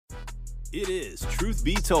It is Truth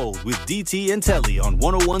Be Told with DT and Telly on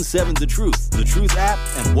 1017 The Truth, The Truth app,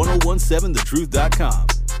 and 1017thetruth.com.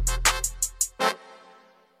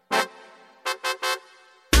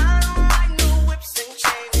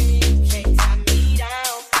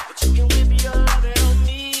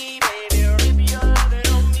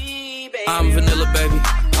 I'm vanilla, baby.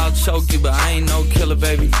 I'll choke you, but I ain't no killer,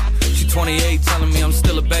 baby. She 28, telling me I'm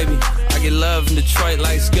still a baby. I get love in Detroit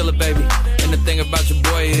like Skilla, baby. And the thing about your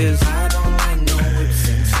boy is I don't like no whips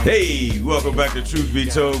and chains. Hey, welcome back to Truth Be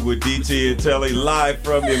Told with DT and Telly, live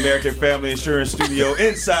from the American Family Insurance Studio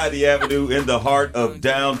inside the Avenue in the heart of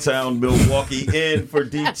downtown Milwaukee. In for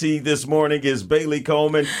DT this morning is Bailey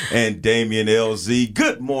Coleman and Damian LZ.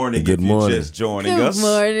 Good morning. Good morning. Just joining us. Good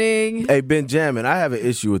morning. Hey, Benjamin, I have an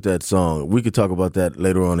issue with that song. We could talk about that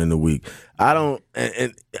later on in the week. I don't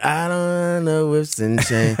know whips and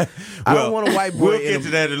chains. I don't want a white boy. We'll get to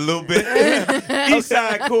that in a little bit.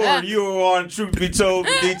 Eastside Core, you are on Truth Be Told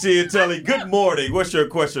with DT and Telly. Good morning. What's your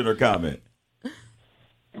question or comment?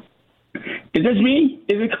 Is this me?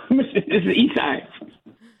 Is it Eastside?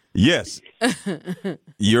 Yes.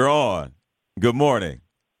 You're on. Good morning.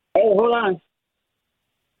 Oh, hold on.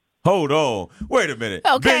 Hold on. Wait a minute.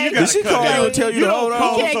 Okay. Ben, you gotta cut call that. you and tell you to hold on?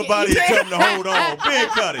 Call You can't- somebody you and tell them can't- to hold on. Ben,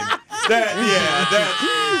 cut him.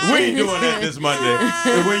 We ain't doing that this Monday.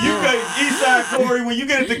 When you get Eastside Corey, when you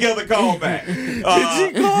get it together, call back.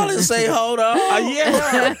 Did you call and say, hold on?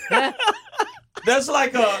 Yeah. That's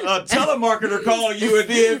like a telemarketer calling you and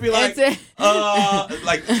then be like,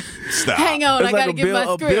 like, stop. Hang on, It's I like gotta a get bill-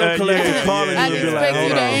 my a script. bill collector calling I you and be expect like, you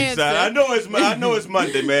hold to on. answer. I know it's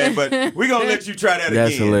Monday, man, but we're going to let you try that again.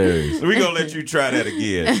 That's hilarious. We're going to let you try that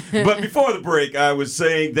again. But before the break, I was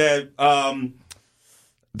saying that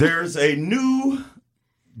there's a new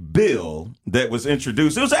bill that was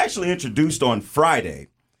introduced. It was actually introduced on Friday.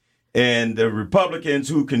 And the Republicans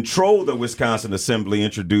who control the Wisconsin Assembly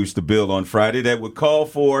introduced the bill on Friday that would call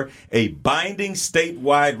for a binding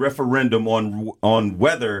statewide referendum on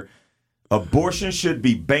whether abortion should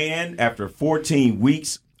be banned after 14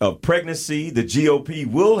 weeks of pregnancy. The GOP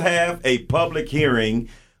will have a public hearing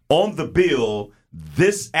on the bill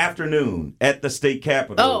this afternoon at the state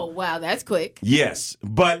capitol. Oh, wow, that's quick. Yes,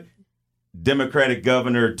 but Democratic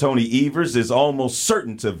Governor Tony Evers is almost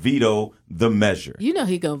certain to veto the measure. You know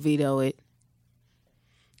he gonna veto it.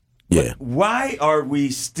 Yeah. Why are we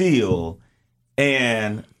still,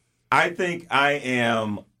 and I think I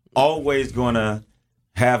am always going to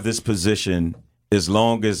have this position as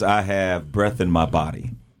long as I have breath in my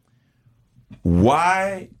body.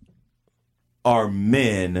 Why are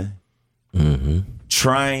men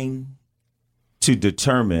trying to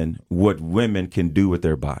determine what women can do with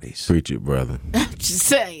their bodies? Preach it, brother. I'm just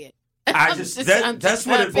saying. That's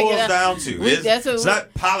what it boils down to. It's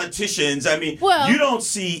not politicians. I mean, you don't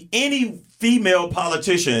see any female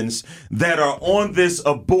politicians that are on this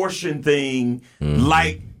abortion thing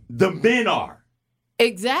like the men are.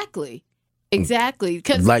 Exactly.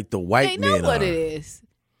 'Cause Like the white they know men what are. it is.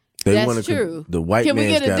 They That's wanna true. The white Can we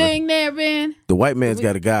man's get a got ding there, Ben? The white man's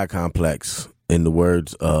got a God complex, in the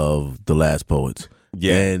words of the last poets.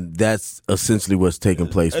 Yeah. And that's essentially what's taking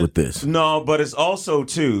place with this. No, but it's also,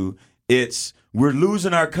 too, we're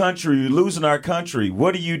losing our country.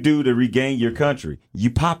 What do you do to regain your country?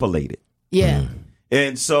 You populate it. Yeah.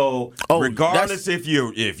 And so, Oh, regardless if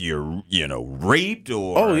you're raped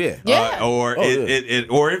or Yeah. or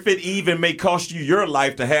if it even may cost you your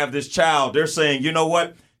life to have this child, they're saying, you know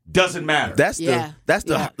what, doesn't matter. That's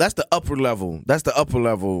the upper level. That's the upper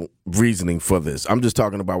level reasoning for this. I'm just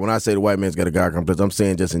talking about when I say the white man's got a God complex. I'm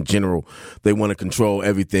saying just in general, they want to control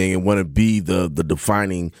everything and want to be the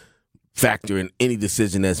defining factor in any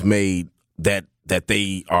decision that's made that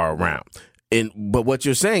they are around. But what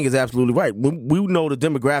you're saying is absolutely right. We know the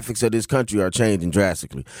demographics of this country are changing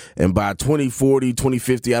drastically. And by 2040,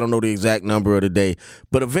 2050, I don't know the exact number of the day,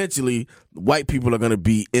 but eventually white people are going to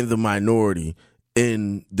be in the minority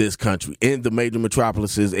in this country, in the major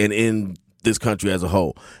metropolises and in this country as a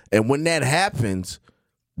whole. And when that happens,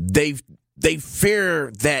 they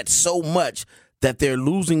fear that so much that they're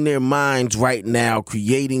losing their minds right now,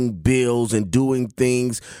 creating bills and doing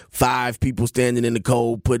things. 5 people standing in the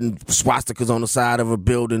cold, putting swastikas on the side of a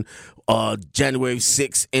building, January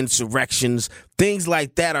 6th insurrections. Things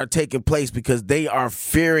like that are taking place because they are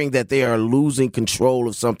fearing that they are losing control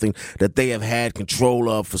of something that they have had control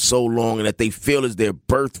of for so long and that they feel is their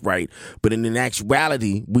birthright. But in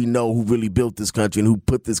actuality, we know who really built this country and who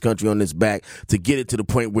put this country on its back to get it to the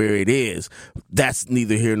point where it is. That's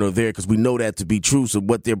neither here nor there because we know that to be true. So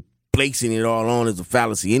what they're placing it all on is a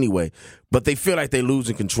fallacy anyway. But they feel like they're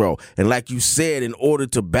losing control. And like you said, in order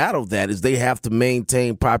to battle that is they have to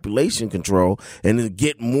maintain population control and then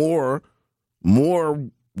get more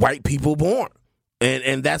white people born.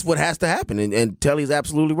 And that's what has to happen. And Telly's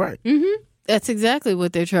absolutely right. Mm-hmm. That's exactly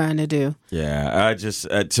what they're trying to do. Yeah, I just,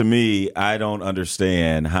 to me, I don't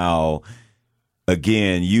understand how,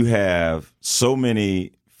 again, you have so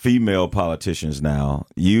many female politicians now.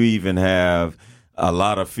 You even have a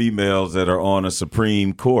lot of females that are on a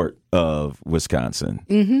Supreme Court of Wisconsin.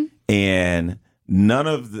 Mm-hmm. And none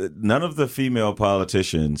of the female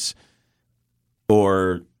politicians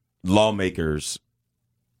or lawmakers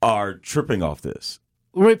are tripping off this.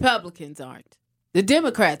 Republicans aren't. The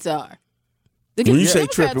Democrats are. When you say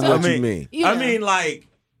tripping, what you mean? I mean, like,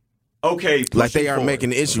 okay, like they aren't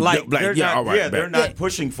making an issue. Like, they're not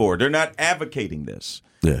pushing for it. They're not advocating this.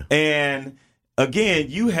 Yeah. And again,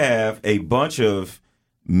 you have a bunch of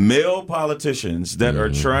male politicians that are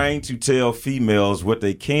trying to tell females what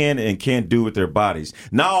they can and can't do with their bodies.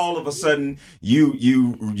 Now, all of a sudden,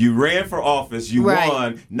 you ran for office, you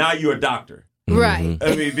won. Now you're a doctor. Right.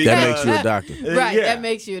 I mean, because, that makes you a doctor. Right. Yeah. That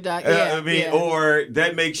makes you a doctor. Yeah. I mean, or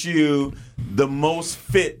that makes you the most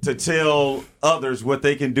fit to tell others what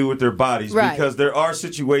they can do with their bodies. Right. Because there are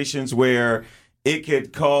situations where it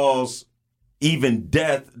could cause even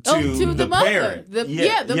death to the mother. parent. The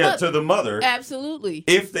mother. To the mother. Absolutely.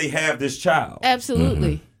 If they have this child.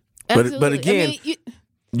 Absolutely. Mm-hmm. Absolutely. But again, I mean,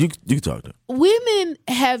 you can talk to them. women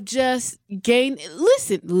have just gained.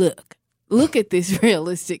 Listen, look at this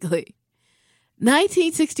realistically.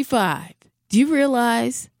 1965. Do you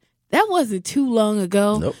realize that wasn't too long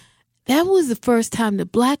ago? Nope. That was the first time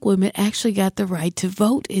that black women actually got the right to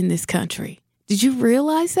vote in this country. Did you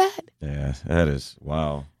realize that? Yeah, that is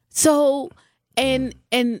wow. So, and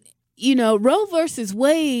you know, Roe versus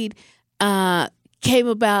Wade came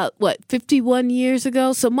about 51 years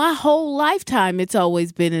ago. So my whole lifetime, it's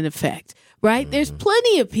always been in effect, right? There's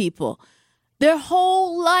plenty of people, their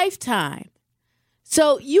whole lifetime.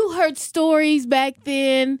 So you heard stories back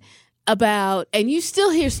then about, and you still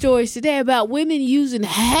hear stories today about women using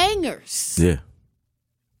hangers. Yeah.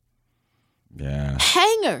 Yeah.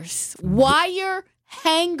 Hangers, wire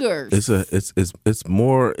hangers. It's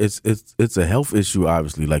more it's a health issue,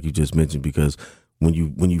 obviously, like you just mentioned, because when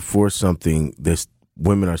you force something, there's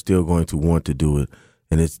women are still going to want to do it,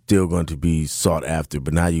 and it's still going to be sought after.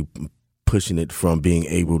 But now you pushing it from being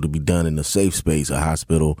able to be done in a safe space, a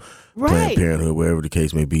hospital, Planned Parenthood, wherever the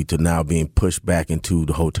case may be, to now being pushed back into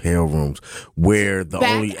the hotel rooms where the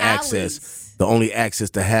only access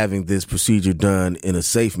to having this procedure done in a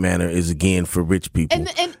safe manner is, again, for rich people.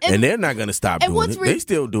 And they're not going to stop doing it. They're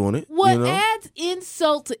still doing it. What adds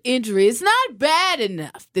insult to injury, it's not bad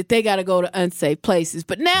enough that they got to go to unsafe places.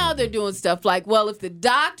 But now they're doing stuff like, well, if the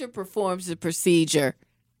doctor performs the procedure,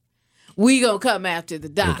 we gonna come after the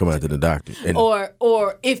doctor. And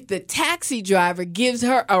or if the taxi driver gives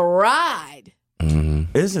her a ride.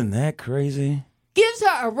 Mm-hmm. Isn't that crazy? Gives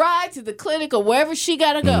her a ride to the clinic or wherever she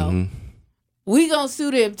gotta go. Mm-hmm. We gonna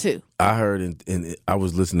sue them too. I heard, I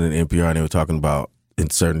was listening to NPR, and they were talking about in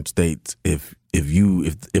certain states, if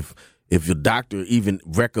your doctor even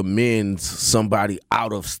recommends somebody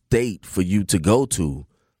out of state for you to go to,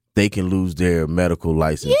 they can lose their medical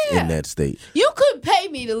license in that state. You couldn't pay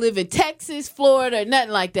me to live in Texas, Florida, or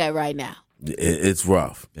nothing like that right now. It's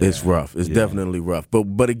rough. Yeah. It's rough. It's definitely rough.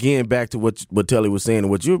 But again, back to what Telly was saying, and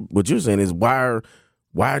what you're saying is why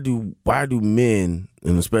do men,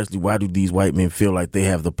 and especially why do these white men feel like they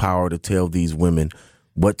have the power to tell these women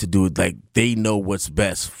what to do? Like they know what's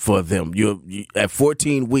best for them. You at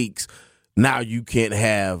 14 weeks, now you can't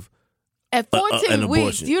have. At 14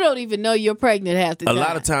 weeks, you don't even know you're pregnant half the time. A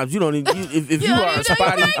lot of times you don't even, if you are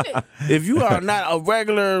spotty, if you are not a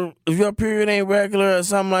regular, if your period ain't regular or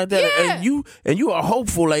something like that, and you are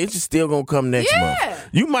hopeful like it's just still gonna come next month.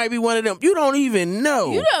 You might be one of them. You don't even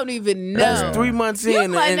know. You don't even know. That's 3 months in. You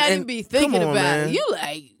might not even be thinking about it. You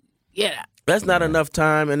like, that's not enough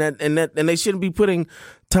time, and they shouldn't be putting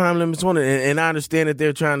time limits on it. And I understand that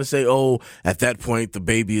they're trying to say, oh, at that point the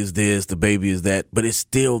baby is this, the baby is that, but it's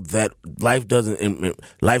still that life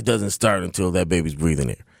doesn't start until that baby's breathing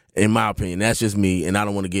air. In my opinion, that's just me, and I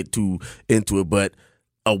don't want to get too into it. But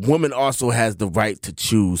a woman also has the right to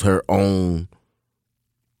choose her own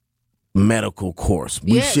medical course.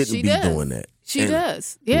 We shouldn't be doing that. She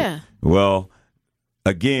does. Yeah. Well.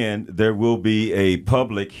 Again, there will be a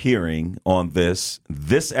public hearing on this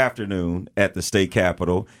afternoon at the state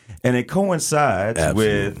capitol, and it coincides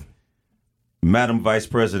with Madam Vice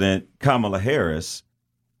President Kamala Harris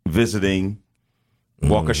visiting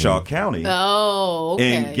Waukesha County. Oh,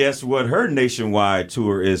 okay. And guess what her nationwide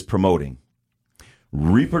tour is promoting?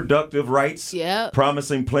 Reproductive rights,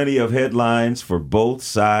 promising plenty of headlines for both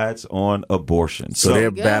sides on abortion. So they're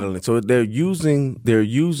battling. So they're using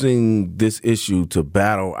this issue to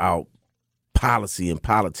battle out policy and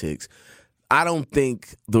politics. I don't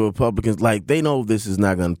think the Republicans, they know this is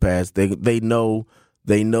not going to pass. They know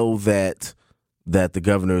that the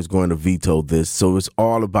governor is going to veto this. So it's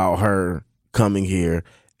all about her coming here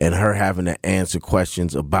and her having to answer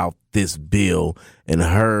questions about this bill, and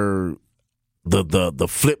her the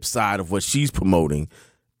flip side of what she's promoting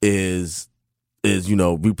is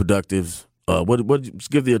reproductive. What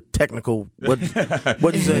give the technical what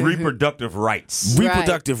you say? Reproductive rights.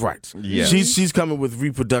 Reproductive rights. Yeah. She's coming with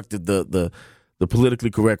reproductive the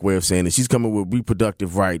politically correct way of saying it. She's coming with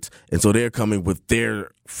reproductive rights, and so they're coming with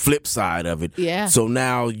their flip side of it. Yeah. So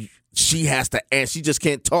now she has to, and she just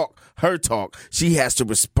can't talk her talk. She has to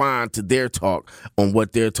respond to their talk on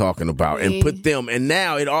what they're talking about and put them. And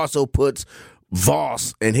now it also puts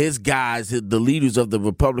Voss and his guys, the leaders of the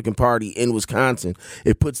Republican Party in Wisconsin,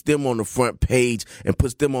 it puts them on the front page and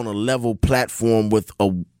puts them on a level platform with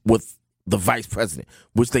the vice president,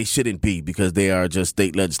 which they shouldn't be because they are just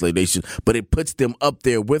state legislation. But it puts them up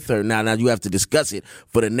there with her. Now you have to discuss it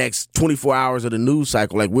for the next 24 hours of the news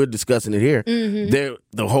cycle, like we're discussing it here. Mm-hmm.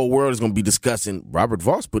 The whole world is going to be discussing Robert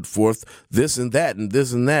Voss put forth this and that and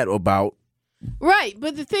this and that about. Right,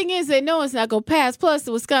 but the thing is, they know it's not going to pass. Plus,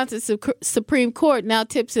 the Wisconsin Supreme Court now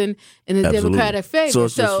tips in the Democratic favor.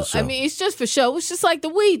 So I mean, it's just for show. It's just like the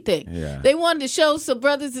weed thing. Yeah. They wanted to show some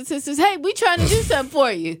brothers and sisters, hey, we trying to do something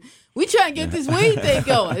for you. We trying to get this weed thing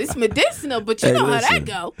going. It's medicinal, but you know how that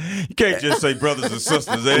go. You can't just say brothers and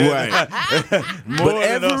sisters. Right.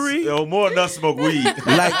 More than us smoke weed.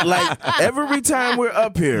 Like every time we're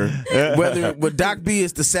up here, whether with Doc B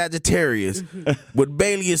it's the Sagittarius, with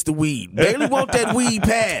Bailey it's the weed. Bailey want that weed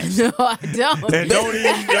passed. No, I don't. And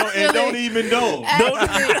don't even know.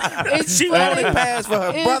 She want it passed for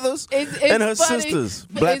her brothers and her sisters.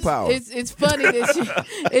 Black power. It's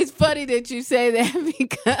funny that you say that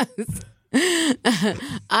because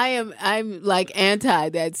I'm like anti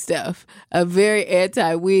that stuff. I'm very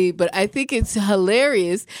anti weed, but I think it's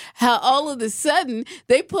hilarious how all of a sudden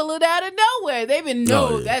they pull it out of nowhere. They've been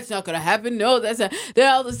that's not going to happen. No, that's not.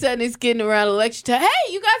 Then all of a sudden it's getting around election time.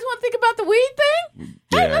 Hey, you guys want to think about the weed thing?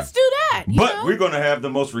 Hey, let's do that. But we're going to have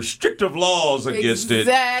the most restrictive laws against it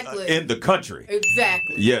in the country.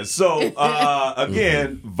 Exactly. Yes. So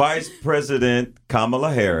again, Vice President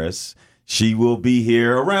Kamala Harris. She will be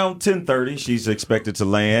here around 10:30. She's expected to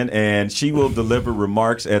land, and she will deliver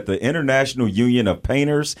remarks at the International Union of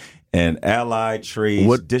Painters and Allied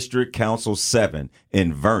Trades District Council 7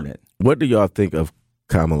 in Vernon. What do y'all think of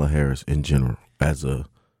Kamala Harris in general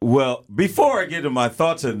Well, before I get to my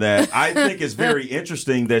thoughts on that, I think it's very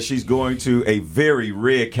interesting that she's going to a very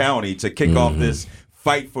red county to kick off this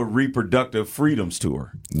Fight for Reproductive Freedoms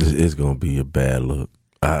tour. This is going to be a bad look.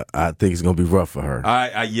 I think it's going to be rough for her.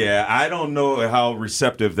 I don't know how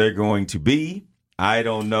receptive they're going to be. I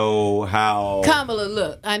don't know how. Kamala,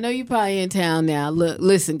 look, I know you're probably in town now. Look,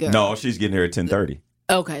 listen, girl. No, she's getting here at 10:30.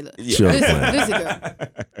 Okay, look.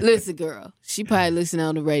 Listen, girl. She probably listened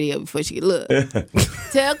on the radio before she look.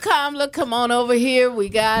 Tell Kamala, come on over here. We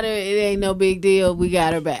got her. It ain't no big deal. We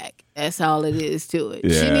got her back. That's all it is to it.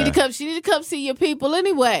 Yeah. She need to come see your people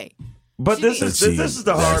anyway. But this is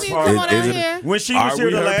the hard part. When she was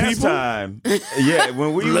here the last time,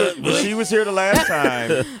 when she was here the last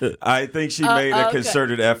time, I think she made a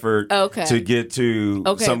concerted effort to get to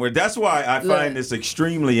somewhere. That's why I find this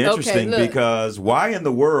extremely interesting because why in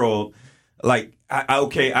the world, I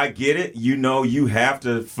get it. You have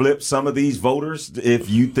to flip some of these voters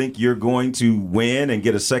if you think you're going to win and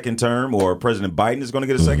get a second term or President Biden is going to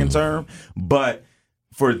get a second term. But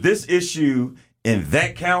for this issue in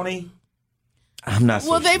that county, I'm not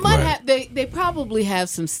so sure. They might have. They probably have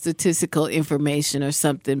some statistical information or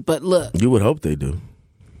something. But look, you would hope they do.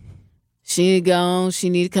 She gone. She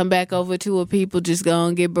need to come back over to her people. Just go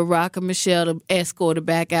and get Barack and Michelle to escort her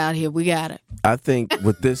back out here. We got her. I think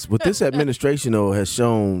with this administration though has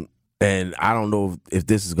shown, and I don't know if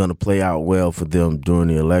this is going to play out well for them during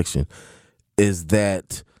the election, is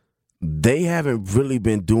that they haven't really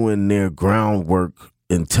been doing their groundwork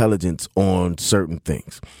intelligence on certain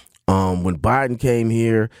things. When Biden came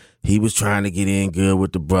here, he was trying to get in good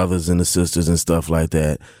with the brothers and the sisters and stuff like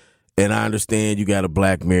that. And I understand you got a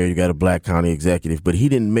black mayor, you got a black county executive, but he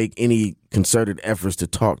didn't make any concerted efforts to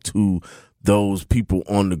talk to those people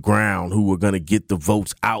on the ground who were going to get the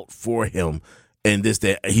votes out for him. And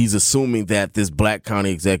that he's assuming that this black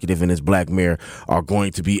county executive and his black mayor are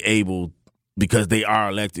going to be able because they are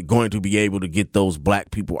elected, going to be able to get those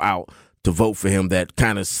black people out to vote for him that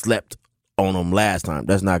kind of slept on him last time.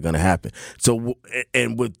 That's not going to happen. So,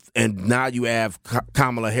 and now you have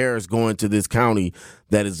Kamala Harris going to this county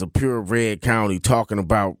that is a pure red county talking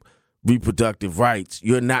about reproductive rights.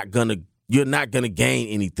 You're not going to gain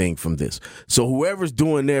anything from this. So whoever's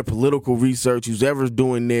doing their political research, whoever's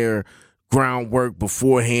doing their groundwork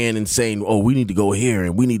beforehand and saying, oh, we need to go here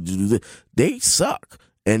and we need to do this, they suck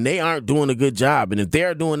and they aren't doing a good job. And if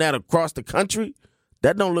they're doing that across the country,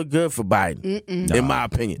 that don't look good for Biden, in my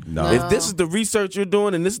opinion. No. If this is the research you're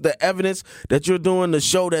doing and this is the evidence that you're doing to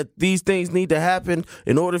show that these things need to happen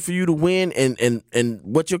in order for you to win, and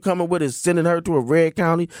what you're coming with is sending her to a red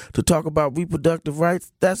county to talk about reproductive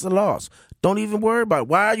rights, that's a loss. Don't even worry about it.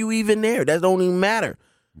 Why are you even there? That don't even matter.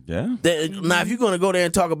 Yeah. Now, if you're going to go there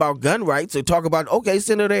and talk about gun rights or talk about, okay,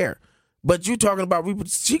 send her there. But you talking about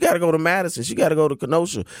she got to go to Madison. She got to go to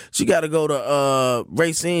Kenosha. She got to go to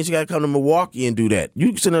Racine. She got to come to Milwaukee and do that.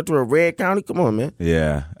 You send her to a red county? Come on, man.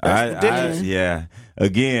 Yeah. That's ridiculous. Yeah.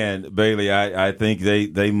 Again, Bailey, I think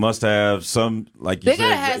they must have some, like you said. They got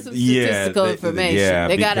to have some statistical information. Yeah,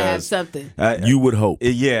 they got to have something. You would hope.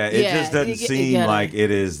 It just doesn't seem like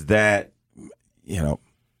it is that,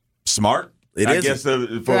 smart. I guess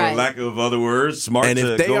for lack of other words, smart. And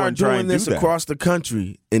if they are doing this do across the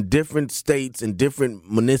country, in different states and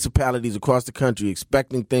different municipalities across the country,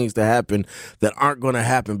 expecting things to happen that aren't going to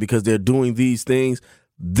happen because they're doing these things,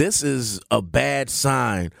 this is a bad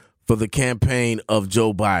sign for the campaign of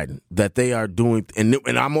Joe Biden that they are doing. And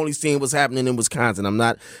I'm only seeing what's happening in Wisconsin. I'm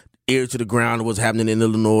not ear to the ground of what's happening in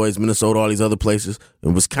Illinois, Minnesota, all these other places.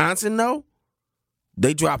 In Wisconsin, though,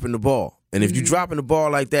 they dropping the ball. And if you're dropping the ball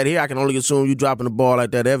like that here, I can only assume you're dropping the ball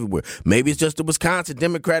like that everywhere. Maybe it's just the Wisconsin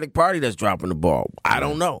Democratic Party that's dropping the ball. I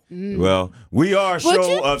don't know. Well, we are a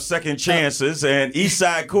show of second chances, and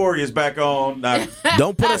Eastside Corey is back on. Now,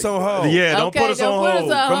 don't put us on hold. Yeah, don't put us on hold.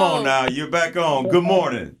 Come on now. You're back on. Good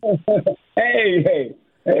morning. Hey,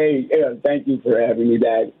 thank you for having me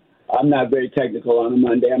back. I'm not very technical on a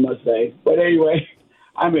Monday, I must say. But anyway,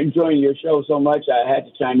 I'm enjoying your show so much, I had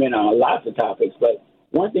to chime in on lots of topics. But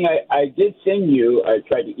one thing I did send you, I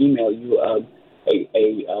tried to email you a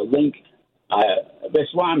link.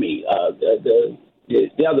 Beswami, the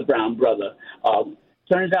other Brown brother,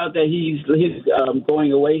 turns out that his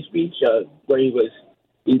going away speech where he was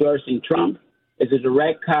endorsing Trump is a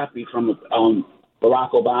direct copy from one of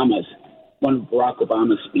Barack Obama's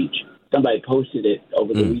speech. Somebody posted it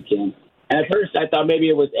over the weekend, and at first I thought maybe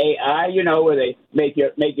it was AI, where they make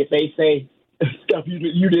your face say stuff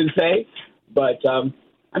you didn't say. But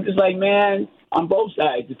I'm just like, man, on both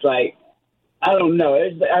sides, it's like, I don't know.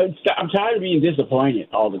 I'm tired of being disappointed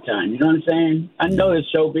all the time. You know what I'm saying? I know there's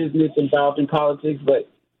show business involved in politics, but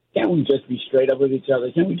can't we just be straight up with each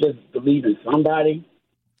other? Can't we just believe in somebody?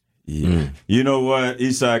 Yeah. You know what,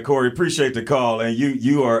 Eastside Corey, appreciate the call, and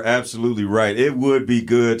you are absolutely right. It would be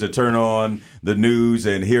good to turn on the news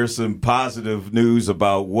and hear some positive news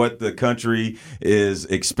about what the country is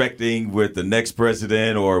expecting with the next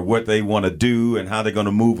president or what they want to do and how they're going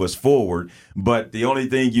to move us forward. But the only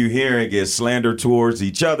thing you're hearing is slander towards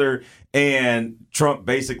each other and Trump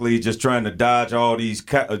basically just trying to dodge all these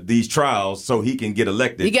trials so he can get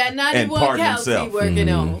elected. He got 91 counts he's working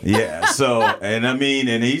on. Yeah, so, and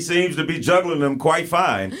he seems to be juggling them quite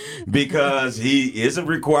fine because he isn't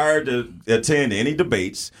required to attend any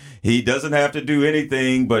debates. He doesn't have to do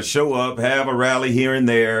anything but show up, have a rally here and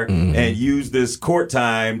there, and use this court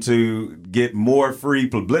time to get more free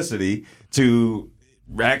publicity to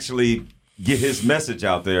actually get his message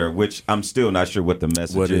out there, which I'm still not sure what the message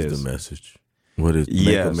is. What is the message? What is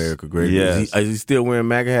Make America Great? Yes. Is he still wearing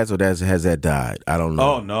MAGA hats, or has that died? I don't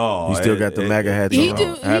know. Oh, no. He still got the MAGA hats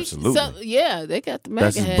on? Absolutely. They got the MAGA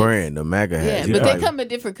hats. That's his brand, the MAGA hats. Yeah, but they come in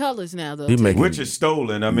different colors now, though. Which is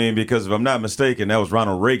stolen. Because if I'm not mistaken, that was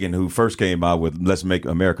Ronald Reagan who first came out with Let's Make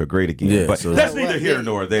America Great Again. Yeah, but that's neither here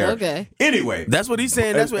nor there. Okay. Anyway. That's what he's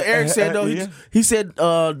saying. That's what Eric said, though. He said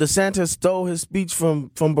DeSantis stole his speech from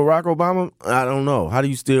Barack Obama. I don't know. How do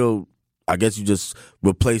you still... I guess you just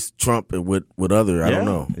replace Trump with other. I don't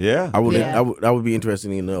know. Yeah, I would be interested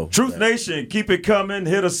to know. Truth Nation, keep it coming.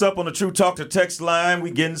 Hit us up on the True Talk to text line.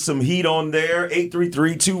 We getting some heat on there.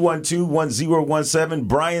 833-212-1017.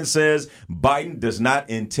 Brian says Biden does not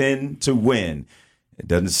intend to win. It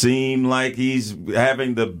doesn't seem like he's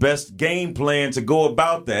having the best game plan to go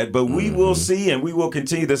about that, but we will see, and we will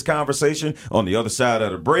continue this conversation on the other side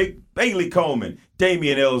of the break. Bailey Coleman,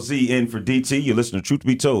 Damian LZ in for DT. You listen to Truth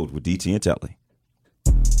Be Told with DT and Telly.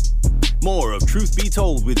 More of Truth Be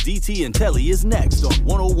Told with DT and Telly is next on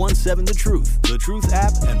 1017 The Truth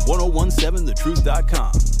app, and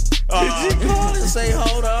 1017thetruth.com. Did you call and say,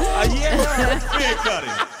 hold up? Yeah, beard cutting.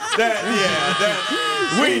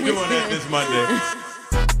 We ain't doing that this Monday.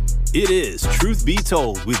 It is Truth Be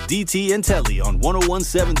Told with DT and Telly on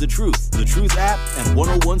 1017 The Truth, The Truth app, and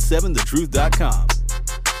 1017thetruth.com.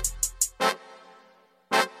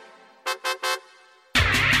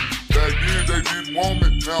 Back then they didn't want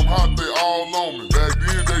me, now I'm hot, they all on me. Back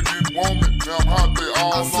then they didn't want me, now I'm hot, they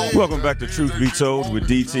all on me. Welcome back to Truth Be Told with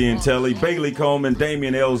DT and Telly. Bailey Coleman,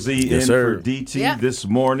 Damian LZ in sir. for DT this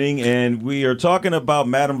morning, and we are talking about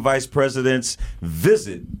Madam Vice President's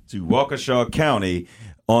visit to Waukesha County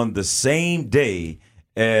on the same day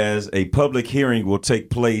as a public hearing will take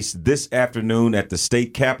place this afternoon at the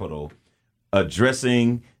state capitol,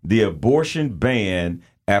 addressing the abortion ban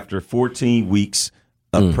after 14 weeks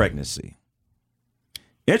of pregnancy.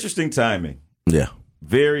 Interesting timing. Yeah.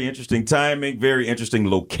 Very interesting timing, very interesting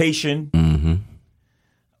location.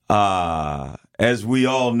 As we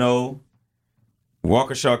all know,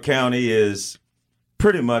 Waukesha County is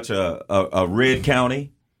pretty much a red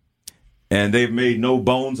county, and they've made no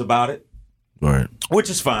bones about it, Right. which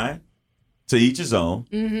is fine. To each his own.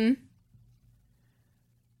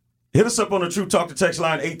 Hit us up on the True Talk to text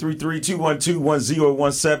line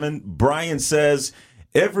 833-212-1017. Brian says,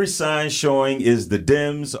 every sign showing is the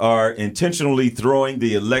Dems are intentionally throwing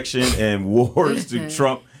the election and wars to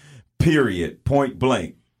Trump, period, point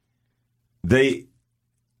blank. He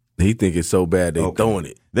think it's so bad they throwing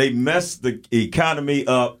it. They messed the economy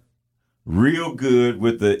up real good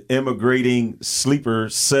with the immigrating sleeper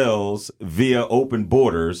cells via open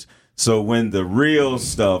borders. So when the real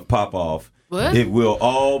stuff pop off, it will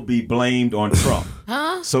all be blamed on Trump.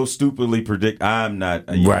 So stupidly I'm not.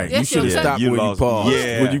 Right. You should have stopped when you paused.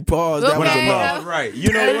 Yeah. When you paused, that was enough. Right.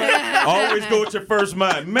 You know what? Always go with your first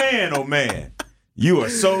mind. Man, oh man. You are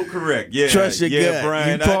so correct. Yeah. Trust your gut.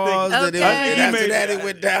 Brian. You paused and after that it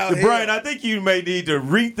went down. Brian, I think you may need to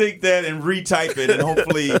rethink that and retype it, and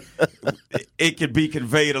hopefully it could be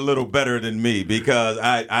conveyed a little better than me, because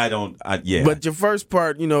I don't. But your first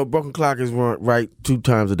part, broken clock is right 2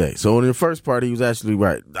 times a day. So in the first part, he was actually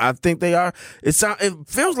right. I think they are. It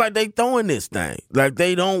feels like they throwing this thing. Like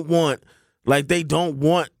they don't want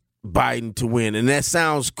Biden to win, and that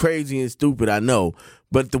sounds crazy and stupid, I know.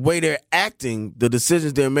 But the way they're acting, the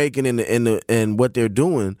decisions they're making, and what they're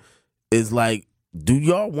doing is like, do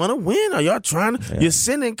y'all want to win? Are y'all trying to? Yeah. You're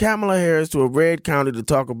sending Kamala Harris to a red county to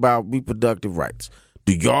talk about reproductive rights.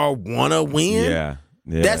 Do y'all want to win? Yeah.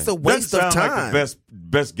 That's a waste of time. Like the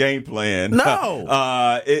best game plan.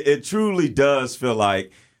 No. It truly does feel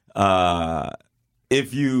like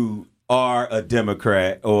if you are a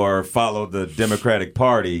Democrat or follow the Democratic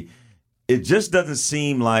Party, it just doesn't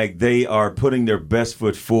seem like they are putting their best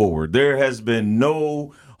foot forward. There has been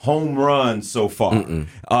no home runs so far.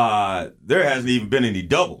 There hasn't even been any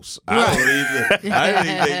doubles. I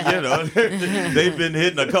think they've been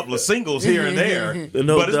hitting a couple of singles here and there,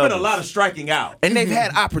 but it's been a lot of striking out. And they've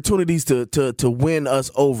had opportunities to win us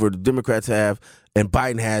over. The Democrats have, and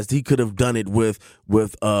Biden has. He could have done it with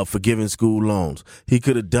forgiving school loans. He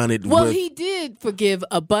could have done it. Well, he did forgive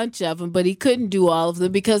a bunch of them, but he couldn't do all of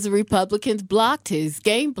them because the Republicans blocked his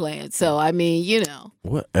game plan. So I mean,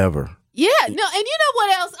 whatever. Yeah, no, and you know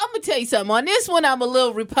what else? I'm going to tell you something. On this one, I'm a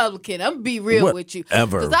little Republican. I'm going to be real with you.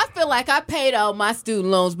 Because I feel like I paid all my student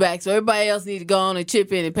loans back, so everybody else needs to go on and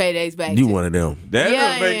chip in and pay theirs back. You one of them. That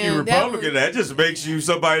doesn't make you Republican. That just makes you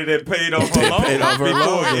somebody that paid off her loan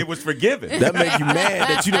before it was forgiven. That makes you mad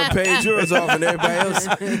that you done paid yours off and everybody else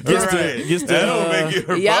gets to that don't make you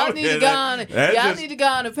Republican. Y'all need to go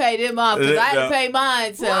on and pay them off, because I had to pay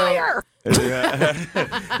mine, so...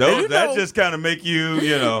 that just kind of make you,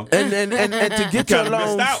 and to get your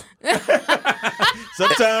loans missed out.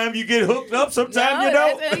 Sometimes you get hooked up, sometimes you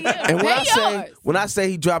don't. And when I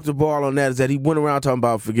say he dropped the ball on that, is that he went around talking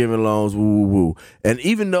about forgiving loans, woo woo woo. And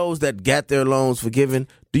even those that got their loans forgiven,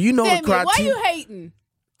 do you know the criteria? Why you hating?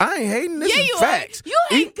 I ain't hating. This is facts. You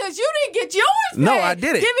hate because you didn't get yours paid. No, I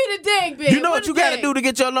did it. Give me the ding, bitch. You know what you got to do to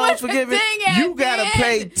get your loans forgiven? You got to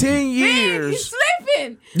pay 10 years. You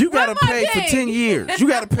slipping. You got to pay for 10 years. You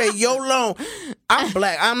got to pay your loan. I'm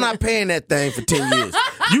black. I'm not paying that thing for 10 years.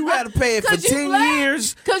 You got to pay it for 10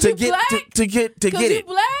 years to get it.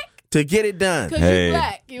 To get it done. Hey, you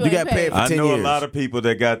black. You got to pay it for 10 years. I know a lot of people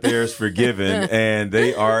that got theirs forgiven, and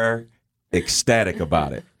they are ecstatic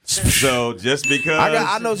about it. So just because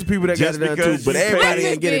I know some people that got it done too, but everybody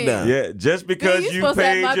ain't get it done. Yeah, just because Man, you you supposed to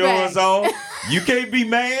have paid my yours back. off, you can't be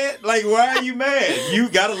mad. Like, why are you mad? You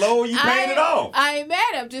got a loan, you paying it off. I ain't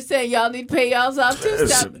mad. I'm just saying y'all need to pay y'all's off too.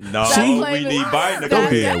 Stop. No, stop we claiming- need Biden to go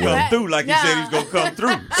Stop- ahead and stop- come through like he said he's Nah. going to come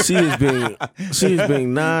through. She is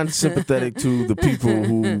being non-sympathetic to the people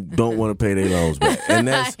who don't want to pay their loans back, and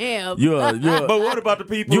that's I am. you're But what about the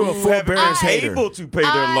people You're a who haven't forbearance been hater. able to pay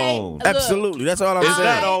their loans? Look, absolutely. That's all I'm It's saying.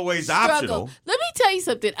 not always struggled. optional. Let me tell you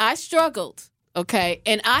something. I struggled, okay?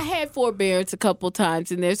 And I had forbearance a couple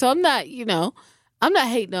times in there. So I'm not, I'm not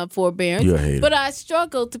hating on forbearance. You're a hater. But I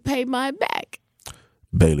struggled to pay mine back.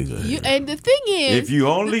 Bailey's a hater. And the thing is, If you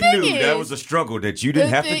only the thing knew that is, was a struggle that you didn't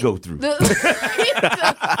have to go through. But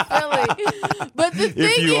the thing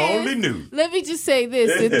If you is, only knew. let me just say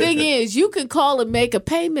this. The thing is, you can call and make a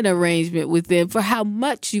payment arrangement with them for how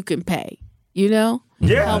much you can pay. How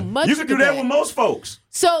Yeah, much you can do that pay. with most folks.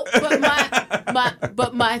 So,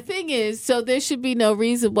 but my thing is, so there should be no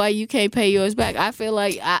reason why you can't pay yours back. I feel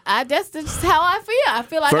like that's just how I feel. I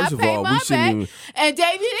feel like First I of paid all, we mine shouldn't back. even- And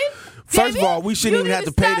David, First of all, we shouldn't you even have need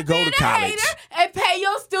to pay stop to go being to a college. hater and pay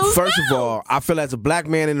your student First of loans. all, I feel as a black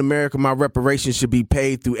man in America, my reparations should be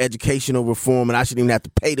paid through educational reform, and I shouldn't even have to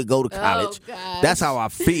pay to go to college. gosh. That's how I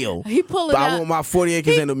feel. He pulling I out- want my 40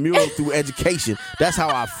 acres and a mule through education. That's how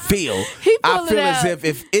I feel. He I pulling feel out, as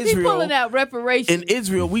if he Israel pulling out reparations. in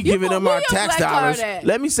Israel, we You giving put- them where our your tax black card dollars. at?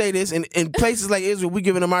 Let me say this: in places like Israel, we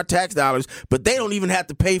giving them our tax dollars, but they don't even have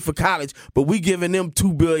to pay for college. But we giving them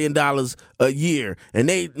 $2 billion a year,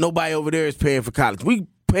 and nobody over there is paying for college. We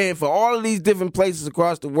paying for all of these different places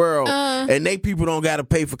across the world, and they people don't got to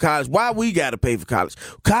pay for college. Why we got to pay for college?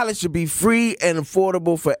 College should be free and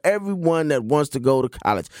affordable for everyone that wants to go to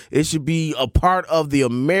college. It should be a part of the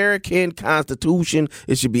American Constitution.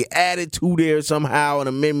 It should be added to there somehow, an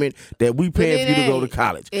amendment that we paying it for you to go to ain't.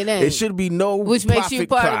 college. It ain't. It should be no which makes you profit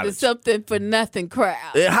part college. of the something for nothing crowd.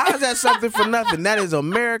 How is that something for nothing? That is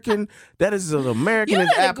American. That is as American You as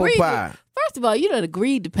done apple agreed pie. First of all, you done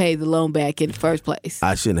agreed to pay the loan back in the first place.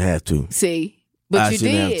 I shouldn't have to. See? But I you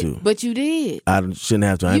shouldn't have did. to. But you did. I shouldn't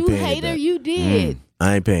have to. I ain't You paying it hater, back. you did.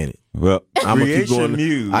 I ain't paying it. Well, I'm gonna keep Creation going.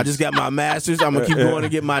 Muse. I just got my master's. I'm gonna keep going to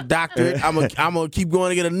get my doctorate. I'm gonna keep going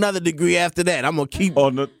to get another degree after that. I'm gonna keep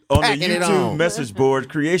On the packing it YouTube on. message board,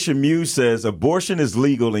 Creation Muse says abortion is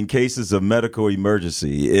legal in cases of medical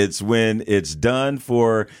emergency. It's when it's done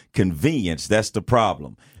for convenience that's the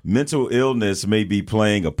problem. Mental illness may be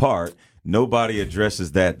playing a part. Nobody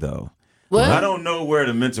addresses that though. What? I don't know where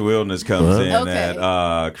the mental illness comes in Okay.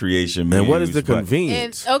 at Creation Muse. And what is the but-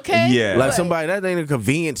 convenience? And, okay. Yeah. Like What? somebody that ain't a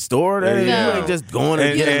convenience store. That ain't, No. You ain't just going to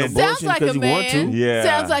And- get an and- Sounds abortion like because a you want man. to. Yeah.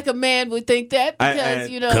 Sounds like a man would think that because,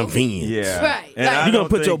 Convenience. Yeah. Right, And right. I You're gonna don't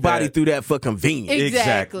put your think body that- through that for convenience.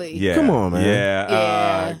 Exactly. Yeah. Come on, man.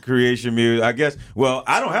 Yeah. Creation Muse. I guess. Well,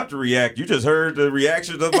 I don't have to react. You just heard the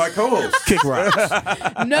reactions of my co-host. Kick rocks.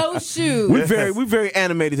 No shoes. we very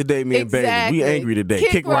animated today, me and Bailey. Exactly. We angry today.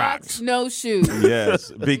 Kick rocks. No shoes.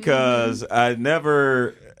 Yes, because I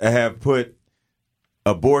never have put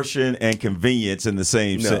abortion and convenience in the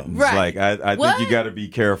same sentence. Right. Like I What? think you got to be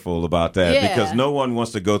careful about that Yeah. because no one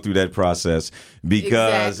wants to go through that process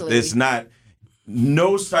because Exactly. it's not.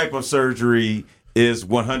 No type of surgery is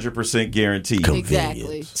 100% guaranteed.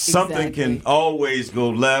 Exactly. Something Exactly. can always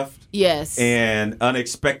go left. Yes. And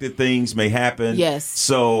unexpected things may happen. Yes.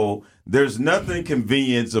 So there's nothing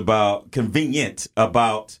convenient about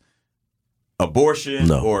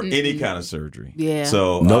abortion or any kind of surgery. Yeah.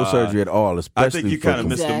 So No surgery at all, I especially think you kind of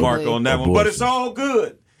missed the mark on that one, but it's all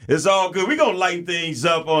good. It's all good. We're going to lighten things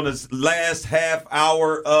up on this last half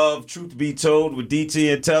hour of Truth Be Told with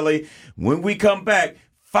DT and Telly. When we come back,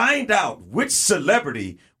 find out which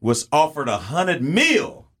celebrity was offered $100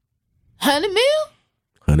 million 100 mil?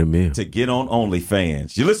 100 million. to get on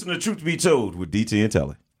OnlyFans. You listen to Truth Be Told with DT and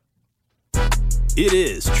Telly. It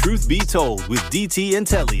is Truth Be Told with DT and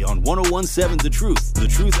Telly on 1017 The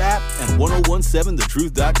Truth app, and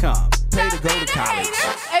 1017thetruth.com. Pay to go to college.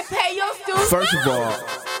 And pay your students. First of all,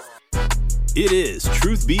 It is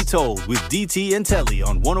Truth Be Told with DT and Telly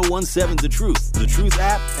on 1017 The Truth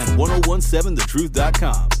app, and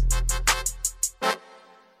 1017thetruth.com.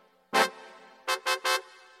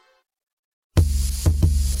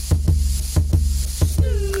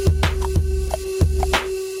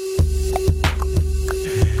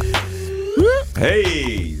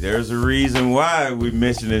 Hey, there's a reason why we're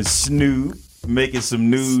mentioning Snoop making some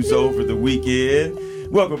news over the weekend.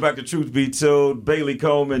 Welcome back to Truth Be Told. Bailey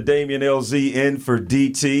Coleman, Damian LZ in for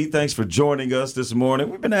DT. Thanks for joining us this morning.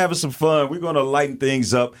 We've been having some fun. We're going to lighten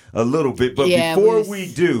things up a little bit. But Yeah, before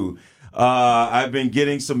we do, I've been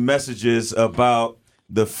getting some messages about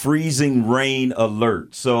the freezing rain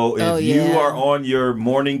alert. So if you yeah. are on your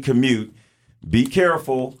morning commute, be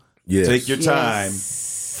careful. Yes. Take your time. Yes.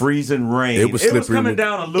 Freezing rain. It was slippery coming when-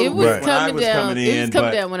 down a It little was bit when I coming was down. coming in. It was coming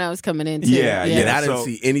but down when I was coming in, too. Yeah, And I so- didn't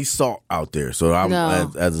see any salt out there. So I'm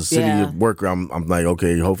No. as a city Yeah. worker, I'm like,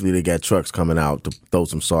 okay, hopefully they got trucks coming out to throw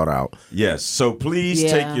some salt out. Yes. So please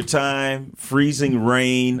Yeah. take your time. Freezing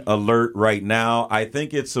rain alert right now. I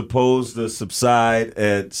think it's supposed to subside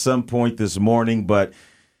at some point this morning, but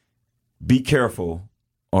be careful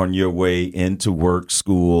on your way into work,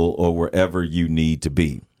 school, or wherever you need to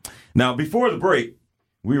be. Now, before the break,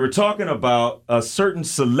 we were talking about a certain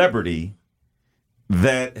celebrity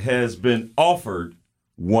that has been offered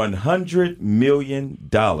 $100 million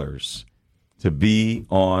to be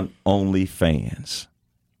on OnlyFans.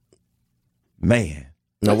 Man.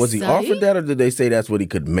 Now, was he Say? offered that, or did they say that's what he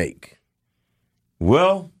could make?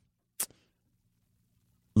 Well,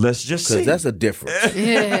 let's just see. Because that's a difference.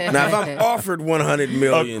 Now, if I'm offered $100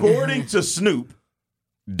 million, According to Snoop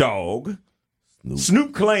Dogg,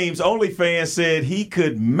 Snoop claims OnlyFans said he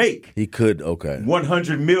could make he could. Okay.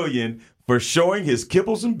 $100 million for showing his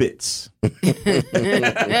kibbles and bits.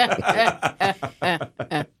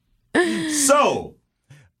 So,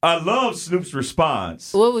 I love Snoop's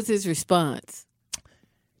response. What was his response?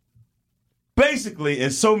 Basically,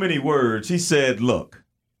 in so many words, he said, look,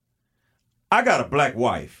 I got a black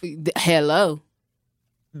wife. Hello.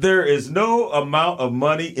 There is no amount of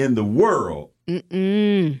money in the world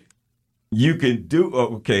you can do.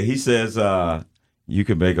 Okay, he says you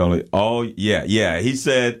can make only yeah. He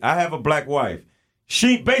said, I have a black wife.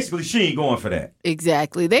 She ain't going for that.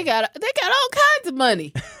 Exactly. They got all kinds of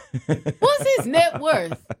money. What's his net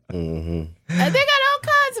worth? Mm-hmm. They got all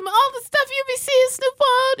kinds of all the stuff you be seeing Snoop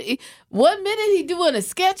on. 1 minute he doing a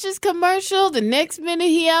Skechers commercial, the next minute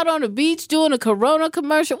he out on the beach doing a Corona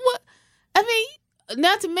commercial. What? I mean,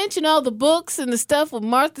 not to mention all the books and the stuff with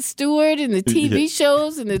Martha Stewart and the TV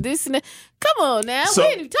shows and the this and that. Come on now. So- we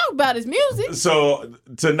ain't even talking about his music. So,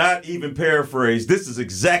 to not even paraphrase, this is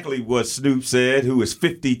exactly what Snoop said, who is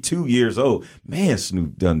 52 years old. Man,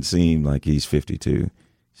 Snoop doesn't seem like he's 52.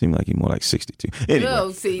 Seems like he's more like 62. Anyway.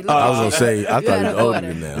 Oh, see, look. I was gonna say, I thought he was gotta older order.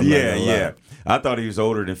 than that. I'm not gonna lie. Yeah. I thought he was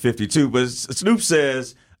older than 52. But Snoop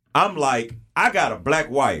says, I'm like, I got a black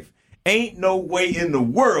wife. Ain't no way in the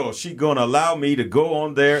world she gonna allow me to go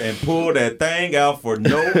on there and pull that thing out for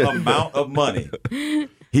no amount of money.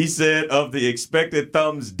 He said of the expected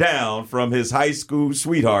thumbs down from his high school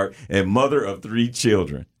sweetheart and mother of 3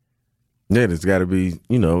 children. Yeah, there's got to be,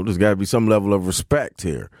 there's got to be some level of respect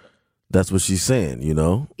here. That's what she's saying,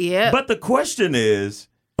 Yeah. But the question is,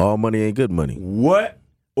 all money ain't good money. what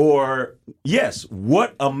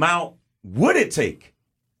amount would it take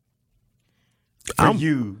for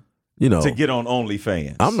you to get on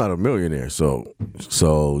OnlyFans? I'm not a millionaire, so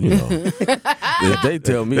if they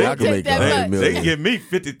tell me I can take make that $100 much. They million, can give me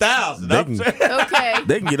 50,000. They I'm can- saying. Okay.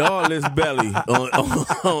 they can get all this belly on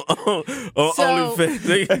So-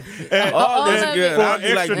 OnlyFans. All this of good. it. For I'll an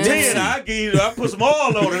be like extra 10, Nipsey. I put some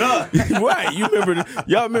oil on it up. Right,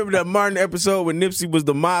 y'all remember that Martin episode when Nipsey was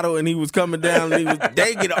the model and he was coming down and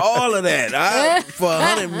they get all of that for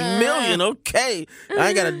 $100 million. Okay, I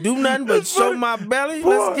ain't gotta do nothing but show my belly.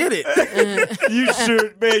 Let's get it. You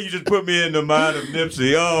should, man. You just put me in the mind of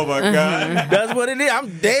Nipsey. Oh my God. That's what it is.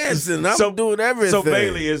 I'm dancing. I'm doing everything. So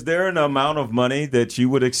Bailey, is there an amount of money that you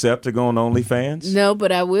would accept to go on OnlyFans? No,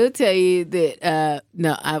 but I will tell you that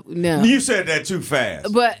no. You said that too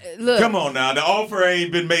fast. But look, Come on now, the offer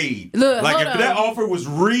ain't been made. Look, like hold if on. that offer was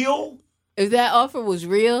real, if that offer was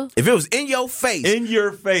real, if it was in your face, in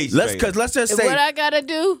your face, let's baby. just say what I gotta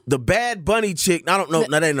do? the Bad Bunny chick. I don't know.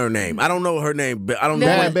 That ain't her name. I don't know her name. But I don't know.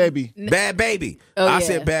 No. Bad Baby. Bad Baby. Oh, I yeah.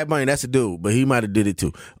 said Bad Bunny. That's a dude, but he might have did it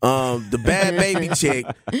too. The Bad Baby chick.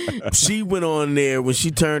 She went on there when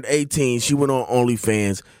she turned 18. She went on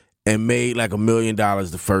OnlyFans and made like $1 million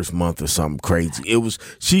the first month or something crazy.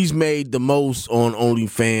 She's made the most on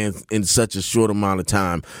OnlyFans in such a short amount of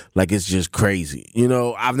time. Like it's just crazy.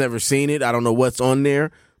 I've never seen it. I don't know what's on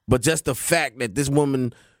there, but just the fact that this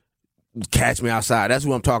woman Catch Me Outside. That's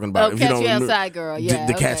what I'm talking about. Oh, If you Catch don't Me remember- Outside girl. Yeah,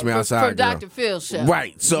 the Catch Me Outside from girl. Dr. Phil's show.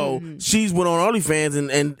 Right. So she's went on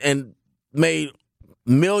OnlyFans and made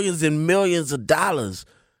millions and millions of dollars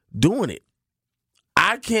doing it.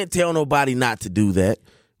 I can't tell nobody not to do that.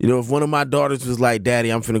 If one of my daughters was like, Daddy,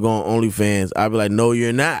 I'm finna go on OnlyFans, I'd be like, no,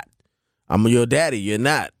 you're not. I'm your daddy. You're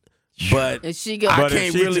not. But And she go. I But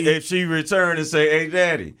can't if she returned and say, "Hey,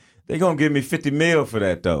 Daddy, they gonna give me $50 million for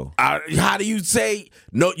that though." how do you say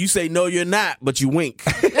no? You say no, you're not, but you wink.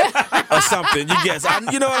 or something. You guess.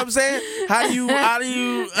 You know what I'm saying? How do you?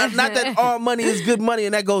 Not that all money is good money,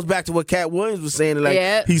 and that goes back to what Cat Williams was saying.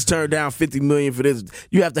 Like he's turned down $50 million for this.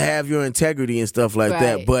 You have to have your integrity and stuff like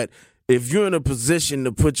that. But if you're in a position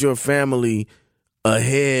to put your family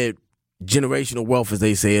ahead, generational wealth, as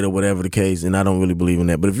they say it, or whatever the case, and I don't really believe in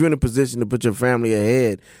that. But if you're in a position to put your family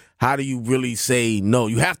ahead, how do you really say no?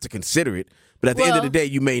 You have to consider it. But at the end of the day,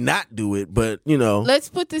 you may not do it, but, Let's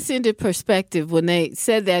put this into perspective. When they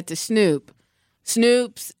said that to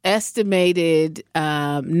Snoop's estimated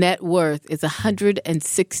net worth is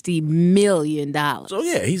 $160 million. So,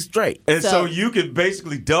 yeah, he's straight. And so you could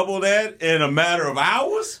basically double that in a matter of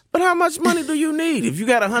hours? But how much money do you need? If you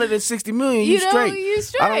got $160 million, you straight.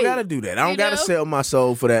 I don't got to do that. I don't got to sell my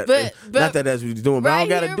soul for that. But not that that's what you're doing, but I don't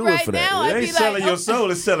got to do it for that. It ain't selling your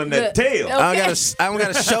soul, it's selling that tail. Okay. I don't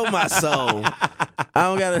got to show my soul. I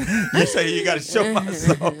don't got to. You say you got to show my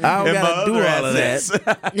soul. I don't got to do all of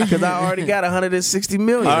that because I already got $160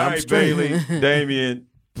 million. All right, Bailey, Damien,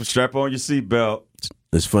 strap on your seatbelt.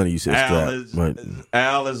 It's funny you said strap.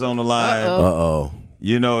 Al is on the line. Uh-oh.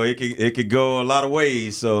 It could go a lot of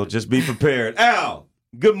ways, so just be prepared. Al,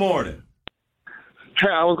 good morning.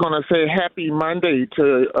 I was going to say happy Monday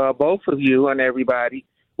to both of you and everybody.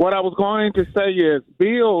 What I was going to say is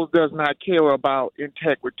Bill does not care about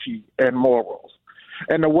integrity and morals.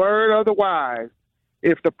 And the word of the wise,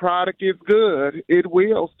 if the product is good, it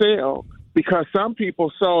will sell. Because some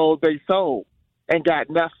people sold they sold and got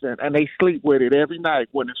nothing, and they sleep with it every night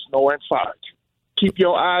when it's snowing fart. Keep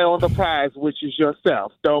your eye on the prize, which is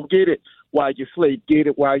yourself. Don't get it while you sleep. Get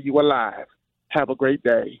it while you alive. Have a great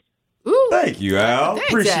day. Ooh. Thank you, Al. Thanks,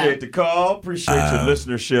 Appreciate Al. the call. Appreciate your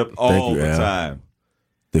listenership all the time.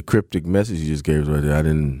 The cryptic message you just gave right there,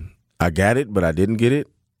 I got it, but I didn't get it.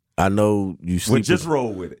 I know you sleep. Well, just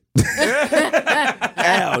roll with it.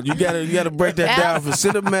 Al, you gotta break that down. For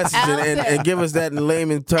send a message and give us that in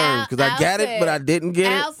layman terms, because I got it, but I didn't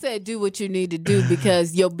get it. Al said, "Do what you need to do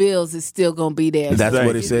because your bills is still gonna be there." That's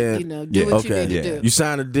what it said. Do what you need to do. You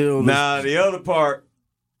signed a deal. Now the other part,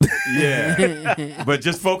 but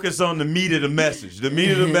just focus on the meat of the message. The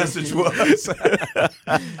meat of the message was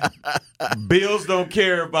bills don't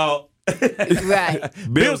care about. Right.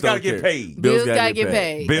 Bills got to get paid. Bills got to get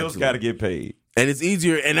paid. Bills got to get paid. And it's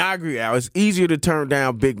easier, and I agree, Al, it's easier to turn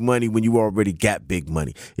down big money when you already got big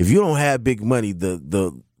money. If you don't have big money,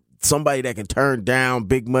 the somebody that can turn down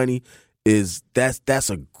big money that's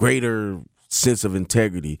a greater sense of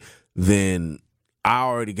integrity than I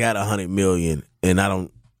already got $100 million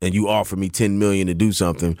and you offer me $10 million to do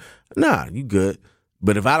something. Nah, you good.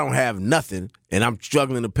 But if I don't have nothing and I'm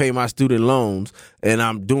struggling to pay my student loans and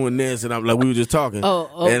I'm doing this and I'm like we were just talking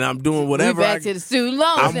and I'm doing whatever. We back to the student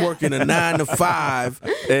loans. I'm working a 9 to 5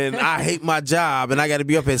 and I hate my job and I got to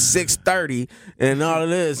be up at 6:30 and all of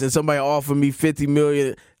this and somebody offer me $50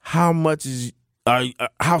 million. How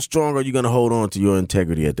strong are you going to hold on to your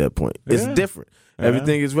integrity at that point? It's different.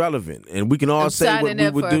 Everything is relevant, and we can all say what we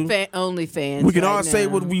would do. OnlyFans. We can all say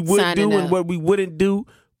what we would do and what we wouldn't do.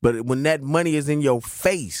 But when that money is in your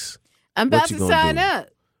face, I'm about to sign up.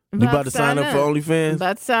 You about to sign up for OnlyFans? I'm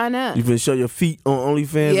about to sign up. You finna show your feet on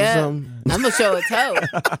OnlyFans or something? I'm going to show a toe.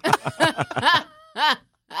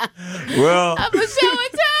 Well, I'm going to show a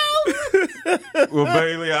toe. Well,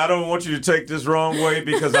 Bailey, I don't want you to take this wrong way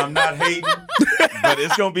because I'm not hating, but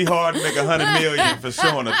it's going to be hard to make $100 million for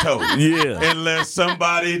showing a toe. Yeah. Unless Jeff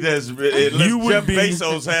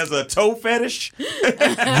Bezos has a toe fetish.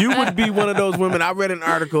 You would be one of those women. I read an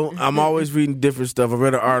article. I'm always reading different stuff. I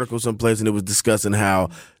read an article someplace and it was discussing how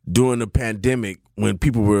during the pandemic, when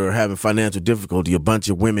people were having financial difficulty, a bunch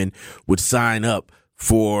of women would sign up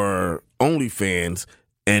for OnlyFans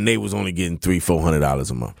and they was only getting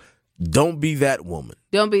 $300-$400 a month. Don't be that woman.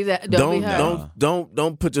 Don't be that. Don't be her.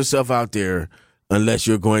 Don't put yourself out there unless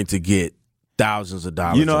you're going to get thousands of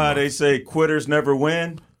dollars. You know how they say quitters never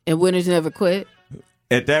win? And winners never quit?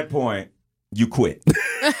 At that point, you quit.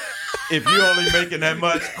 If you're only making that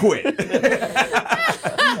much, quit.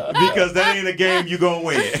 Because that ain't a game you gonna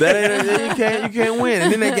win. You can't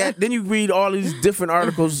win. And then you read all these different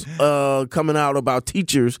articles coming out about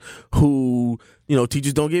teachers who,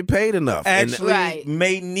 teachers don't get paid enough. Actually,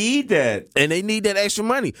 may need that. And they need that extra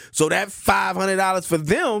money. So that $500 for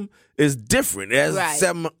them is different.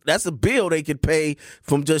 That's a bill they could pay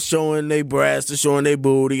from just showing their breasts to showing their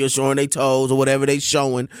booty or showing their toes or whatever they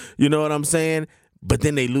showing. You know what I'm saying? But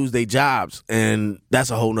then they lose their jobs, and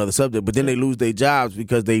that's a whole nother subject. But then they lose their jobs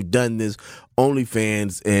because they've done this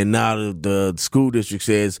OnlyFans, and now the school district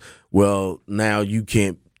says, well, now you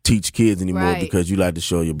can't teach kids anymore because you like to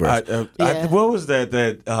show your breasts. What was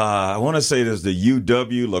that? I want to say there's the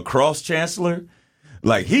UW lacrosse chancellor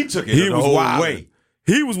Like, he took it He the was whole wild. way.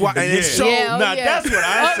 He was wild. And it showed. Now, that's what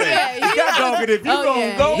I say. You got dog it if you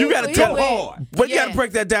gonna go. You got to tell hard. But you got to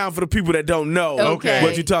break that down for the people that don't know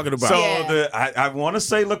what you're talking about. So I want to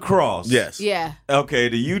say lacrosse. Yes. Yeah. Okay,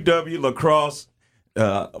 the UW lacrosse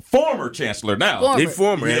former chancellor now. He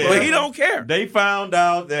former, but he don't care. They found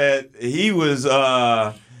out that he was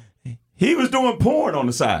doing porn on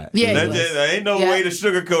the side. Yeah, there ain't no way to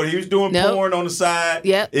sugarcoat it. He was doing porn on the side.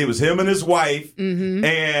 Yep. It was him and his wife. Mm-hmm.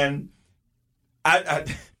 And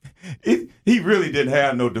he really didn't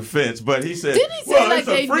have no defense, but he said, Didn't he say, well, like, it's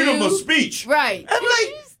a they freedom knew? of speech. Right. I'm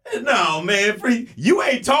like, no, man, you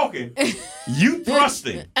ain't talking. You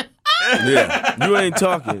thrusting. Yeah, you ain't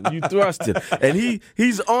talking. You thrusting. And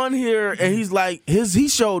he's on here and he's like, he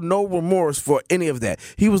showed no remorse for any of that.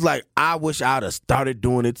 He was like, I wish I'd have started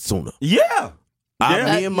doing it sooner. Yeah.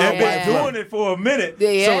 Me and my They've been wife doing it for a minute.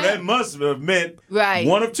 Yeah. So that must have meant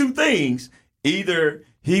one of two things. Either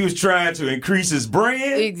he was trying to increase his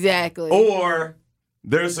brand. Exactly. Or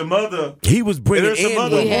there's some other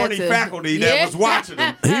horny faculty that was watching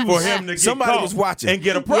him for him to get somebody caught was watching and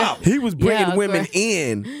get a problem. He was bringing women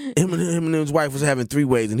in. Him and his wife was having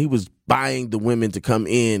 3-ways, and he was buying the women to come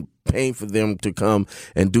in, paying for them to come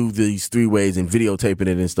and do these 3-ways and videotaping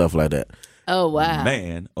it and stuff like that. Oh, wow.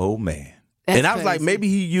 Man, oh, man. That's I was like, maybe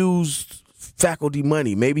he used faculty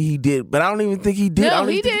money. Maybe he did, but I don't even think he did. No,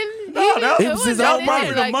 he didn't. It was his own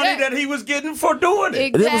money. The money that he was getting for doing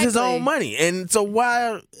it. Exactly. It was his own money. And so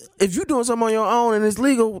why, if you're doing something on your own and it's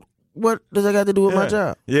legal, what does that got to do with my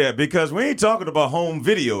job? Yeah, because we ain't talking about home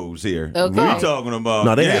videos here. Okay. We're talking about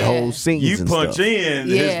No, they had whole scenes. You and punch stuff. in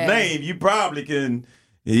his name, you probably can.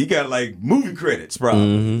 He got like movie credits,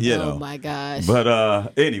 probably. You know. Oh my gosh.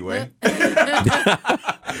 But anyway,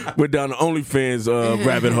 we're down the OnlyFans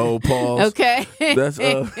rabbit hole. Pause. Okay. That's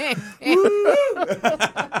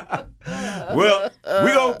well,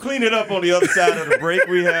 we gonna clean it up on the other side of the break.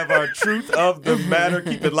 We have our truth of the matter.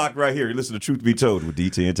 Keep it locked right here. You listen to Truth Be Told with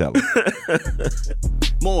DT and Telly.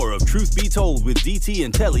 More of Truth Be Told with DT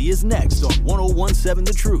and Telly is next on 1017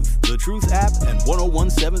 The Truth, The Truth app, and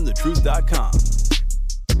 1017thetruth.com.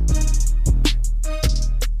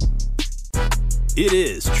 It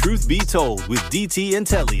is Truth Be Told with DT and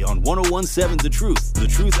Telly on 1017 The Truth, The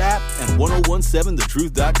Truth app, and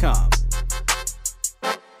 1017thetruth.com.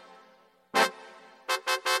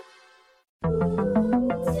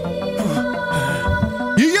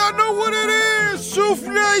 Y'all know what it is, Truth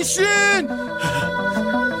Nation!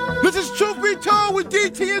 This is Truth Be Told with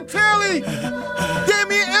DT and Telly.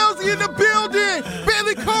 Damian Elsie in the building.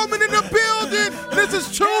 Bailey Coleman in the building. This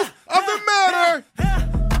is Truth of the Matter.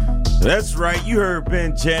 That's right. You heard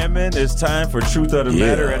Ben jamming. It's time for Truth of the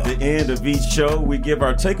Matter. At the end of each show, we give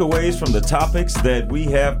our takeaways from the topics that we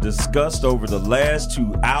have discussed over the last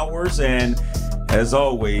 2 hours. And as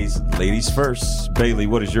always, ladies first. Bailey,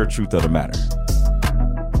 what is your Truth of the Matter?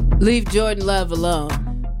 Leave Jordan Love alone.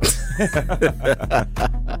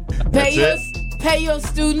 Pay your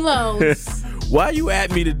student loans. Why you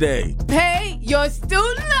at me today? Pay your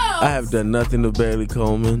student loans. I have done nothing to Bailey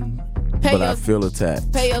Coleman, I feel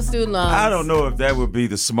attacked. Pay your student loans. I don't know if that would be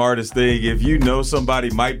the smartest thing. If you know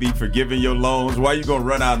somebody might be forgiving your loans, why you going to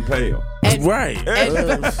run out and pay them? Right.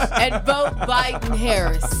 And vote Biden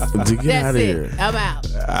Harris. Get out of here. I'm out.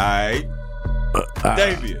 All right.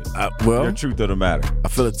 David, your Truth of the Matter. I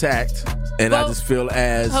feel attacked, and I just feel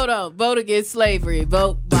as... Hold on. Vote against slavery.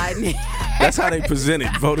 Vote Biden. That's how they present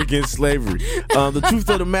it. Vote against slavery. The truth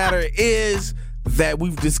of the matter is that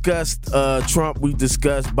we've discussed Trump, we've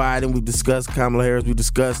discussed Biden, we've discussed Kamala Harris, we've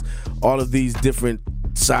discussed all of these different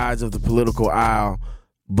sides of the political aisle,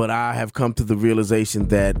 but I have come to the realization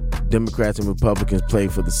that Democrats and Republicans play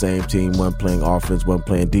for the same team, one playing offense, one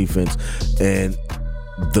playing defense, and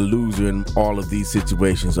the loser in all of these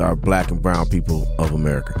situations are black and brown people of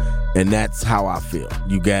America. And that's how I feel.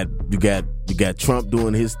 You got Trump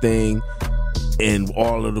doing his thing and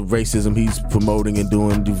all of the racism he's promoting and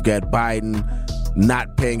doing. You've got Biden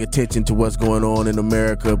not paying attention to what's going on in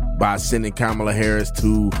America by sending Kamala Harris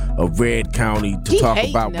to a red county to talk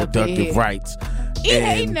about reproductive rights. He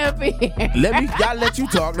hating up here. I let you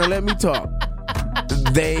talk. Now let me talk.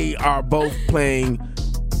 They are both playing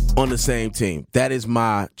on the same team. That is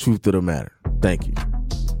my truth of the matter. Thank you.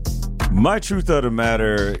 My truth of the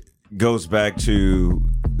matter goes back to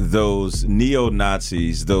those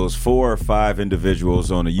neo-Nazis, those 4 or 5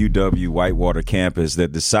 individuals on a UW Whitewater campus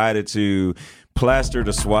that decided to plaster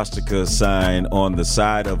the swastika sign on the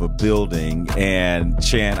side of a building and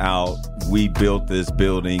chant out, "We built this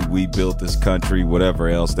building, we built this country," whatever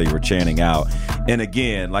else they were chanting out. And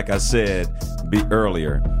again, like I said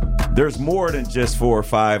earlier, there's more than just 4 or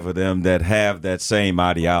 5 of them that have that same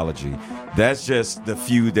ideology. That's just the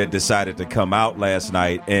few that decided to come out last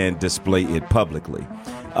night and display it publicly.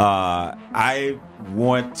 I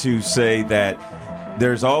want to say that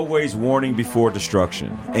there's always warning before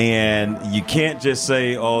destruction. And you can't just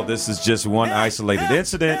say, oh, this is just one isolated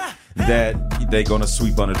incident that they're going to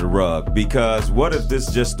sweep under the rug. Because what if this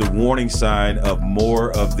is just the warning sign of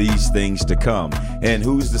more of these things to come? And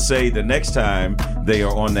who's to say the next time they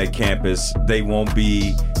are on that campus, they won't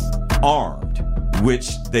be armed, which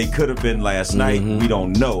they could have been last night. We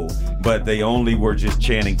don't know. But they only were just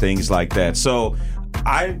chanting things like that. So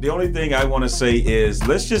the only thing I want to say is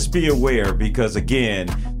let's just be aware, because again,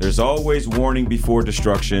 there's always warning before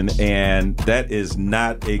destruction, and that is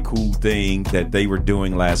not a cool thing that they were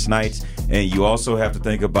doing last night. And you also have to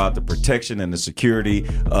think about the protection and the security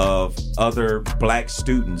of other black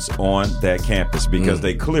students on that campus, because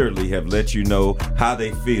they clearly have let you know how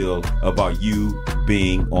they feel about you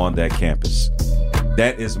being on that campus.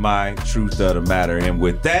 That is my truth of the matter. And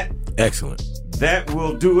with that, excellent. That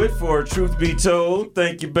will do it for Truth Be Told.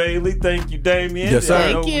 Thank you, Bailey. Thank you, Damien. Yes,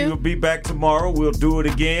 sir. Thank you. We'll be back tomorrow. We'll do it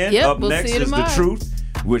again. Yep, Up we'll next see you is The tomorrow. Truth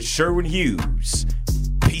with Sherwin Hughes.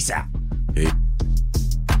 Peace out. Hey.